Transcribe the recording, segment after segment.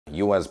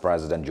U.S.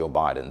 President Joe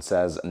Biden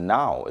says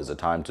now is the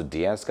time to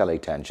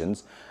de-escalate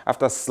tensions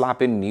after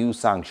slapping new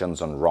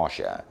sanctions on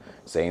Russia,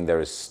 saying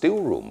there is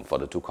still room for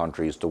the two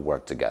countries to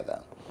work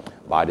together.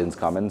 Biden's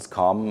comments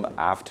come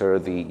after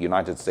the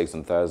United States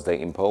on Thursday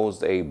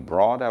imposed a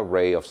broad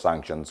array of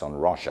sanctions on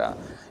Russia,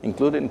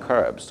 including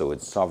curbs to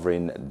its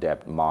sovereign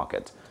debt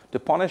market, to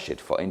punish it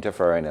for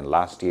interfering in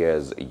last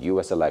year's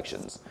U.S.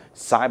 elections,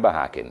 cyber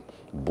hacking,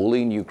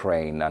 bullying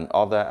Ukraine, and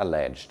other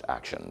alleged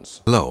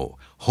actions. Hello,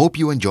 hope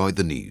you enjoyed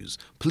the news.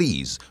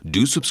 Please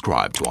do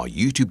subscribe to our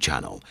YouTube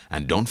channel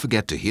and don't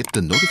forget to hit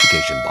the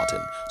notification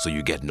button so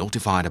you get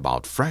notified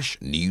about fresh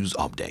news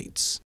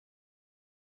updates.